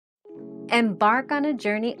Embark on a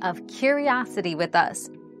journey of curiosity with us.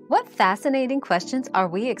 What fascinating questions are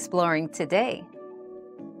we exploring today?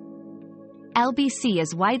 LBC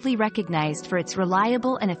is widely recognized for its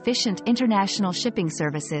reliable and efficient international shipping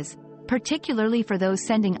services, particularly for those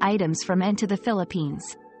sending items from and to the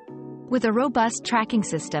Philippines. With a robust tracking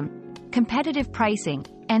system, competitive pricing,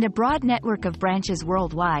 and a broad network of branches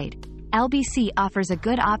worldwide, LBC offers a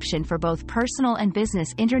good option for both personal and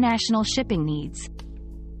business international shipping needs.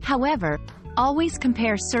 However, always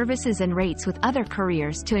compare services and rates with other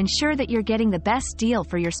couriers to ensure that you're getting the best deal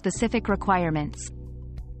for your specific requirements.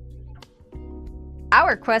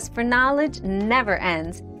 Our quest for knowledge never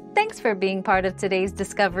ends. Thanks for being part of today's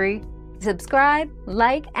discovery. Subscribe,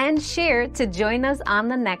 like, and share to join us on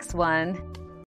the next one.